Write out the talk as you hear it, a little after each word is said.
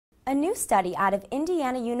A new study out of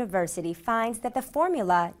Indiana University finds that the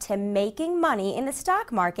formula to making money in the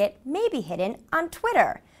stock market may be hidden on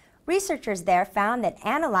Twitter. Researchers there found that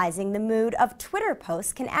analyzing the mood of Twitter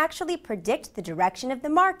posts can actually predict the direction of the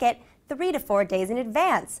market 3 to 4 days in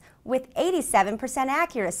advance, with 87%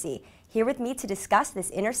 accuracy. Here with me to discuss this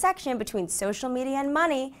intersection between social media and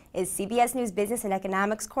money is CBS News business and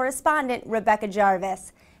economics correspondent Rebecca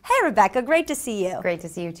Jarvis. Hey Rebecca, great to see you. Great to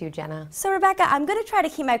see you too, Jenna. So Rebecca, I'm going to try to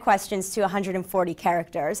keep my questions to 140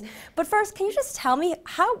 characters. But first, can you just tell me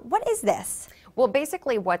what is this? Well,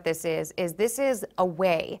 basically what this is a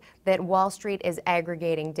way that Wall Street is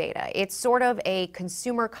aggregating data. It's sort of a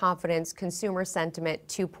consumer confidence, consumer sentiment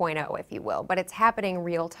 2.0, if you will, but it's happening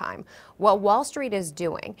real time. What Wall Street is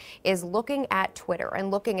doing is looking at Twitter and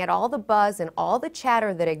looking at all the buzz and all the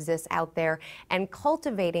chatter that exists out there and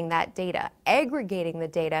cultivating that data, aggregating the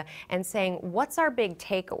data and saying, what's our big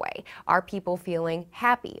takeaway? Are people feeling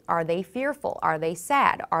happy? Are they fearful? Are they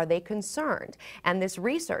sad? Are they concerned? And this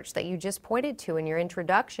research that you just pointed to in your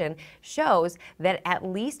introduction shows that at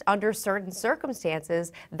least under certain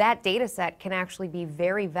circumstances, that data set can actually be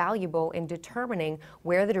very valuable in determining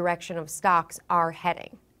where the direction of stocks are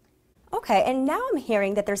heading. Okay, and now I'm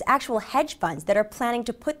hearing that there's actual hedge funds that are planning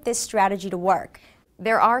to put this strategy to work.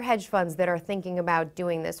 There are hedge funds that are thinking about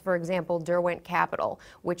doing this. For example, Derwent Capital,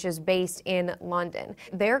 which is based in London.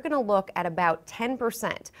 They're going to look at about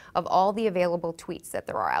 10% of all the available tweets that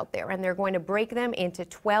there are out there, and they're going to break them into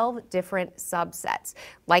 12 different subsets,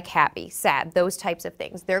 like happy, sad, those types of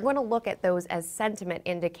things. They're going to look at those as sentiment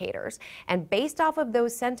indicators, and based off of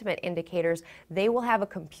those sentiment indicators, they will have a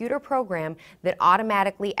computer program that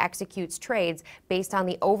automatically executes trades based on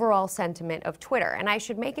the overall sentiment of Twitter. And I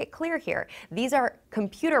should make it clear here, these are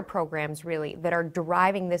computer programs really that are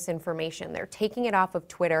deriving this information. They're taking it off of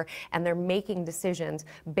Twitter and they're making decisions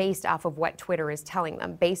based off of what Twitter is telling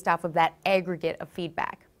them, based off of that aggregate of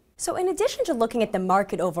feedback. So in addition to looking at the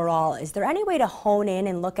market overall, is there any way to hone in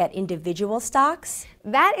and look at individual stocks?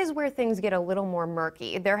 That is where things get a little more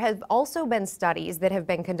murky. There have also been studies that have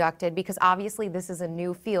been conducted, because obviously this is a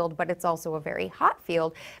new field, but it's also a very hot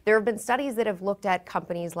field. There have been studies that have looked at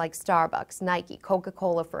companies like Starbucks, Nike,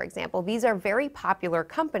 Coca-Cola, for example. These are very popular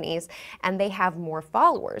companies, and they have more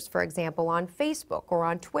followers, for example, on Facebook or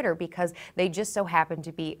on Twitter, because they just so happen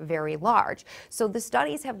to be very large. So the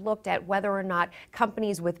studies have looked at whether or not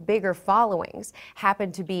companies with bigger followings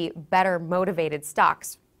happen to be better motivated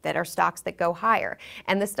stocks that are stocks that go higher.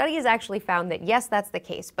 And the study has actually found that, yes, that's the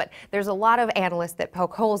case, but there's a lot of analysts that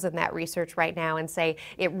poke holes in that research right now and say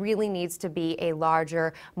it really needs to be a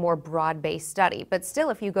larger, more broad-based study. But still,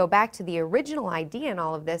 if you go back to the original idea in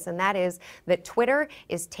all of this, and that is that Twitter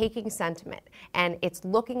is taking sentiment and it's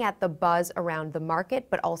looking at the buzz around the market,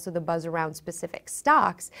 but also the buzz around specific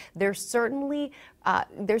stocks, there's certainly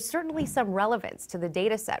some relevance to the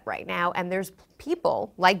data set right now, and there's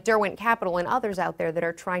people like Derwent Capital and others out there that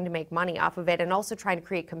are trying to make money off of it and also trying to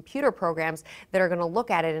create computer programs that are going to look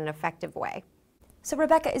at it in an effective way. So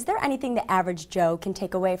Rebecca, is there anything the average Joe can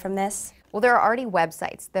take away from this? Well, there are already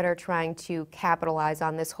websites that are trying to capitalize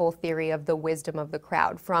on this whole theory of the wisdom of the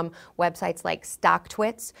crowd, from websites like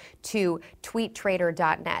StockTwits to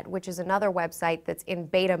tweettrader.net, which is another website that's in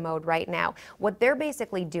beta mode right now. What they're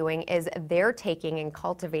basically doing is they're taking and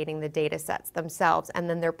cultivating the data sets themselves, and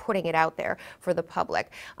then they're putting it out there for the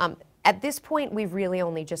public. At this point, we've really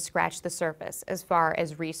only just scratched the surface as far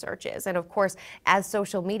as research is. And of course, as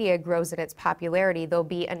social media grows in its popularity, there'll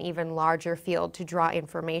be an even larger field to draw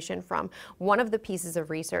information from. One of the pieces of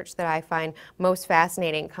research that I find most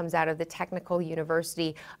fascinating comes out of the Technical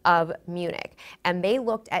University of Munich. And they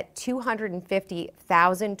looked at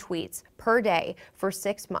 250,000 tweets per day for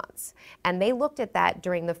 6 months. And they looked at that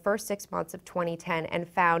during the first 6 months of 2010 and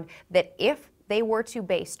found that if they were to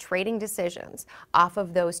base trading decisions off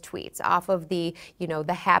of those tweets, off of the,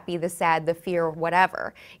 the happy, the sad, the fear,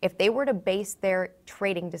 whatever, if they were to base their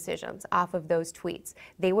trading decisions off of those tweets,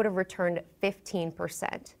 they would have returned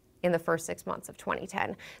 15% in the first 6 months of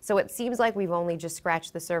 2010. So it seems like we've only just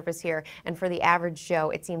scratched the surface here, and for the average Joe,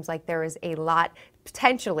 it seems like there is a lot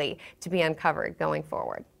potentially to be uncovered going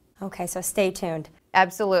forward. Okay, so stay tuned.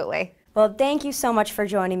 Absolutely. Well, thank you so much for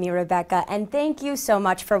joining me, Rebecca, and thank you so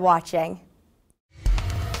much for watching.